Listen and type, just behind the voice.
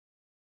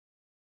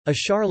A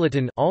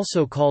charlatan,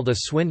 also called a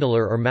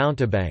swindler or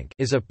mountebank,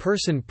 is a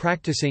person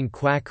practicing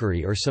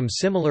quackery or some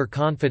similar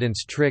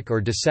confidence trick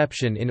or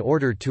deception in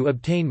order to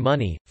obtain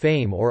money,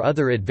 fame or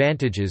other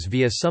advantages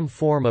via some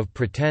form of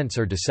pretense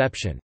or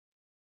deception.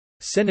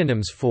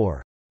 Synonyms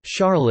for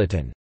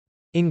charlatan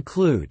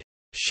include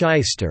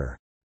shyster,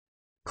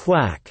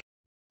 quack,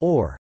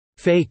 or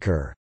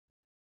faker.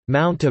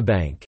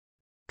 Mountebank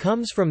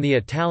comes from the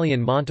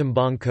Italian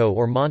montembanco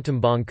or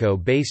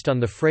montembanco based on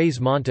the phrase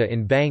monta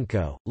in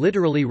banco,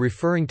 literally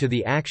referring to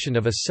the action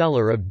of a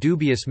seller of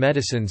dubious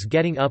medicines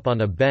getting up on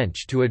a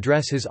bench to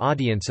address his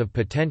audience of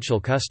potential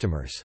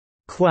customers.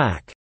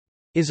 Quack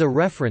is a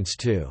reference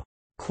to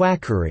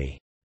quackery,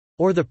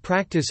 or the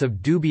practice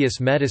of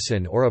dubious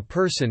medicine, or a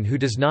person who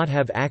does not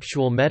have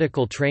actual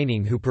medical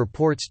training who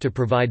purports to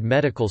provide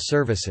medical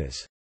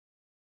services.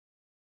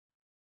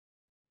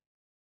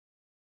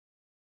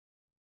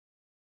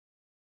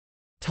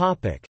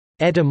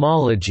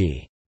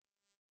 Etymology.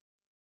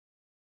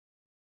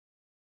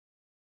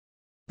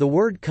 The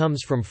word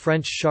comes from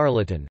French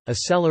charlatan, a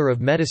seller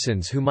of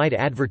medicines who might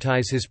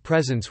advertise his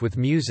presence with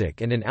music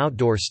and an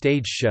outdoor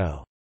stage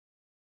show.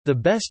 The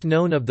best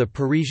known of the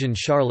Parisian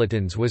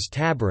charlatans was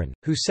Tabron,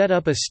 who set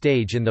up a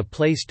stage in the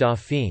Place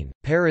Dauphine,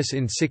 Paris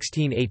in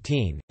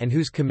 1618, and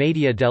whose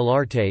Commedia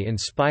dell'arte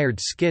inspired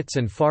skits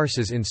and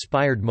farces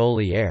inspired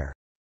Molière.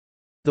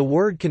 The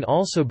word can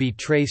also be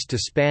traced to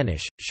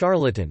Spanish,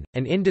 charlatan,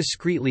 an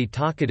indiscreetly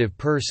talkative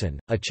person,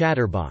 a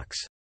chatterbox.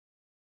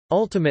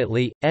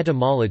 Ultimately,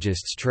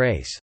 etymologists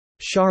trace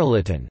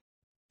charlatan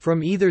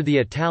from either the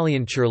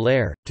Italian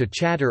ciurlare, to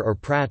chatter or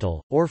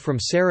prattle, or from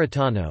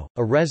Cerretano,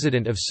 a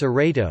resident of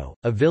Cerreto,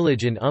 a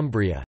village in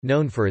Umbria,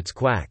 known for its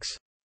quacks.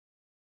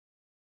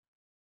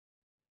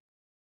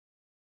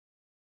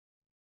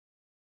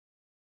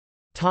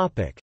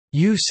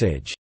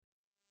 Usage.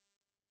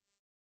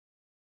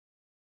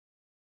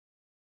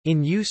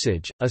 In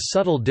usage, a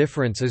subtle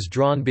difference is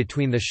drawn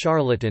between the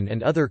charlatan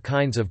and other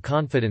kinds of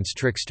confidence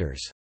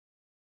tricksters.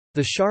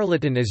 The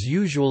charlatan is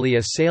usually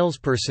a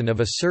salesperson of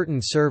a certain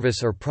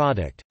service or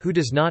product, who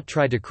does not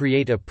try to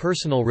create a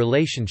personal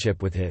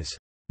relationship with his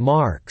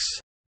marks,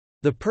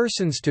 the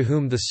persons to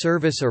whom the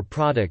service or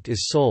product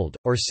is sold,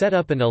 or set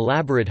up an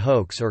elaborate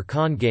hoax or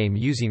con game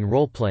using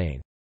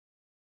role-playing.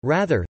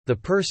 Rather, the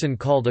person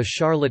called a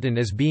charlatan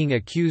is being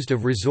accused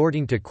of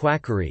resorting to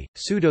quackery,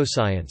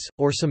 pseudoscience,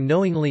 or some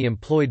knowingly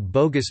employed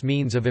bogus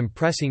means of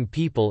impressing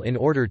people in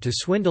order to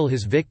swindle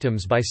his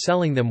victims by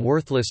selling them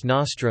worthless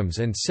nostrums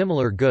and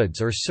similar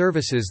goods or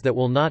services that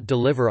will not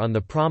deliver on the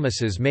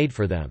promises made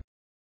for them.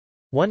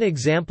 One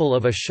example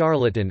of a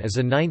charlatan is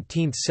a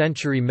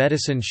 19th-century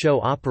medicine show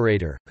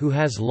operator, who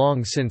has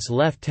long since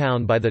left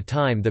town by the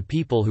time the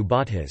people who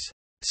bought his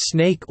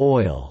snake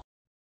oil,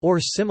 or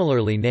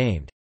similarly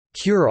named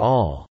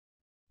cure-all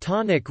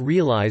tonic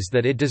realize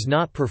that it does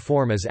not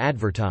perform as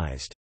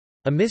advertised.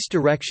 A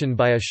misdirection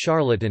by a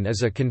charlatan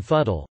is a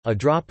confuddle, a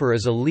dropper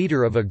is a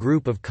leader of a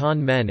group of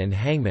con men, and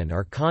hangmen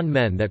are con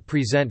men that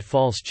present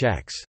false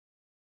checks.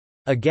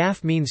 A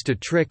gaff means to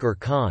trick or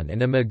con,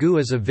 and a magoo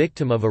is a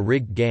victim of a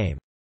rigged game.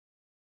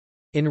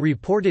 In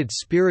reported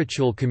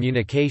spiritual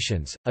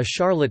communications, a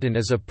charlatan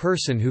is a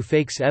person who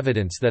fakes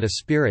evidence that a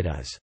spirit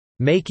is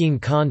making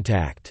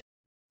contact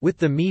with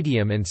the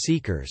medium and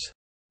seekers.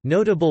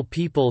 Notable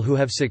people who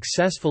have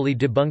successfully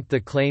debunked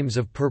the claims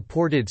of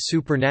purported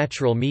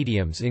supernatural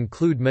mediums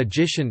include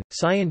magician,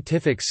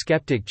 scientific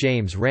skeptic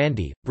James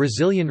Randi,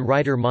 Brazilian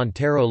writer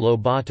Monteiro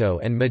Lobato,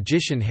 and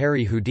magician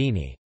Harry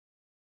Houdini.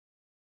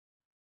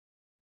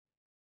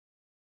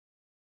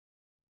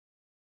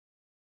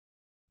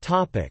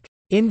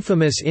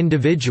 Infamous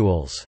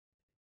individuals.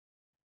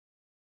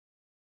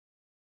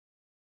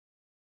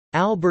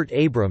 Albert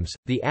Abrams,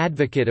 the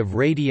advocate of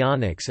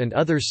radionics and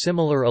other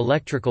similar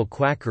electrical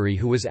quackery,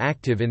 who was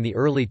active in the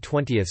early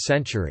 20th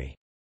century.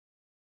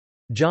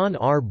 John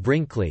R.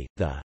 Brinkley,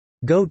 the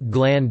goat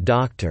gland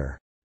doctor,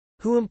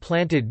 who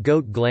implanted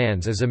goat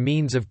glands as a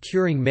means of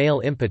curing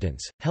male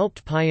impotence,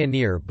 helped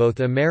pioneer both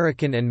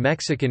American and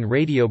Mexican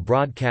radio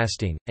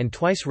broadcasting, and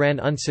twice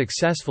ran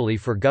unsuccessfully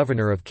for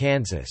governor of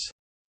Kansas.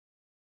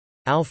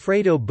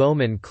 Alfredo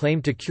Bowman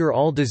claimed to cure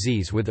all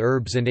disease with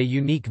herbs and a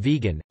unique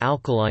vegan,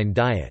 alkaline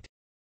diet.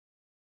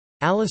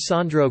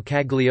 Alessandro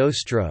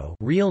Cagliostro,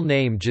 real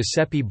name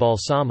Giuseppe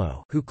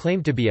Balsamo, who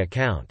claimed to be a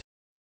count.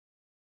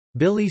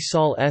 Billy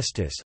Saul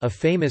Estes, a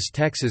famous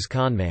Texas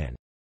conman.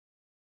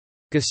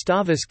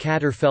 Gustavus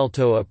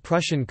Katerfelto, a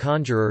Prussian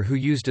conjurer who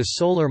used a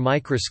solar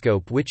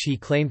microscope which he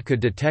claimed could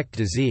detect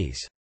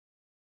disease.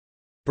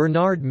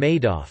 Bernard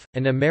Madoff,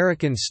 an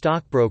American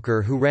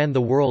stockbroker who ran the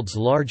world's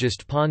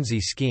largest Ponzi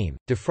scheme,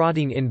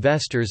 defrauding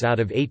investors out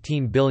of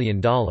 $18 billion.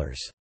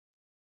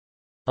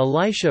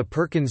 Elisha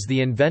Perkins,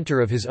 the inventor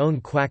of his own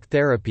quack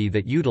therapy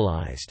that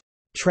utilized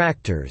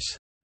tractors.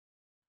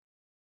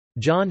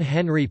 John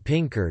Henry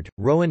Pinkard,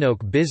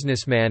 Roanoke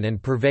businessman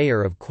and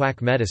purveyor of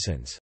quack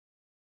medicines.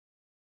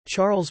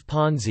 Charles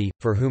Ponzi,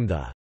 for whom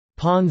the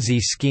Ponzi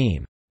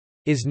scheme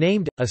is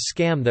named, a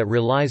scam that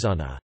relies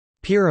on a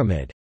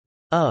pyramid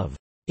of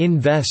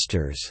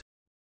investors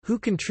who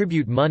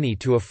contribute money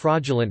to a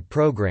fraudulent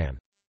program.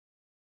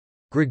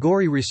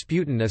 Grigory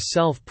Rasputin, a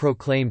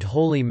self-proclaimed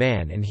holy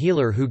man and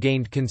healer who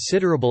gained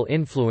considerable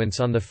influence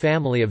on the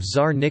family of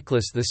Tsar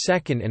Nicholas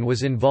II and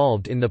was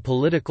involved in the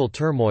political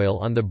turmoil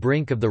on the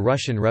brink of the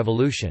Russian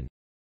Revolution.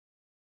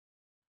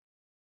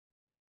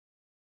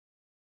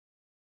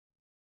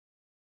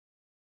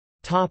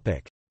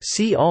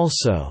 See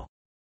also: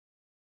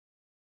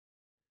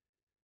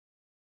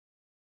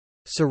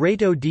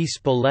 Segreto di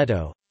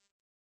Spoleto,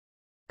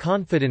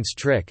 confidence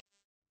trick,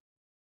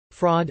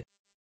 fraud,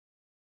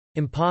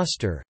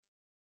 impostor,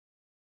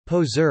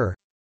 poseur,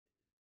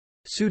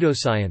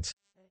 pseudoscience,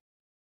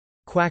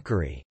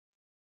 quackery.